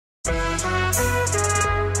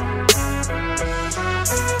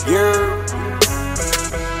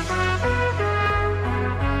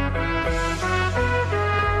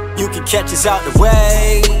you catch us out the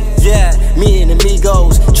way. Yeah, me and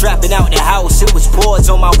amigos trapping out the house. It was boards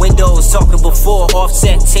on my windows, talking before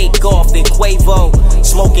Offset, Takeoff, and Quavo.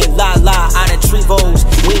 Smoking la-la out of Trevos.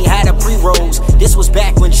 We ain't had a pre-rolls. This was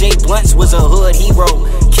back when Jay Blunts was a hood hero.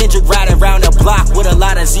 Kendrick riding around the block with a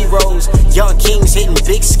lot of zeros. Young kings hitting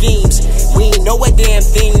big schemes. We ain't know a damn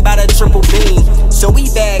thing about a triple beam. So we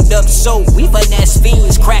bagged up soap, we finesse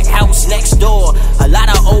fiends. Crack house next door, a lot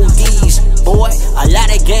of ODs. Boy, a lot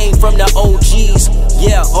of game from the OGs.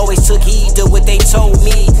 Yeah, always took heed to what they told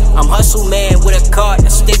me. I'm hustle man with a cart, a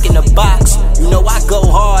stick in the box. You know I go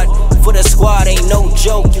hard for the squad, ain't no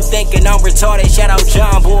joke. You thinking I'm retarded, shout out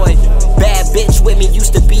John Boy. Bad bitch with me,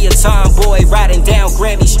 used to be a tomboy. Riding down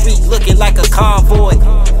Grammy Street looking like a convoy.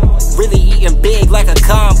 Really eating big like a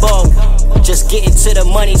combo. Just getting to the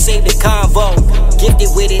money, save the convo. Gifted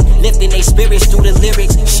with it, lifting they spirits through the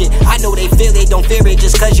lyrics. Shit, I know they feel it, don't fear it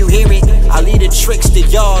just cause you hear it. I leave the tricks to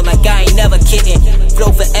y'all like I ain't never kidding. Flow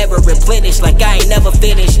forever replenished like I ain't never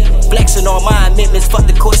finished. Flexing on my amendments, fuck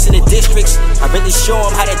the courts in the districts. I really show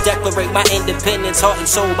them how to declarate my independence. Heart and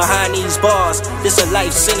soul behind these bars, this a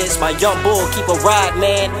life sentence. My young bull keep a ride,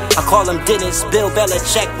 man. I call him Dennis, Bill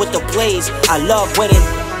Belichick with the plays. I love winning.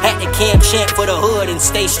 Had the camp chant for the hood and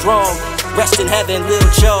stay strong. Rest in heaven, Lil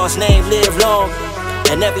Charles' name live long.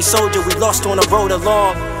 And every soldier we lost on the road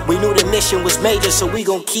along. We knew the mission was major, so we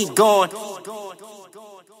gon' keep going.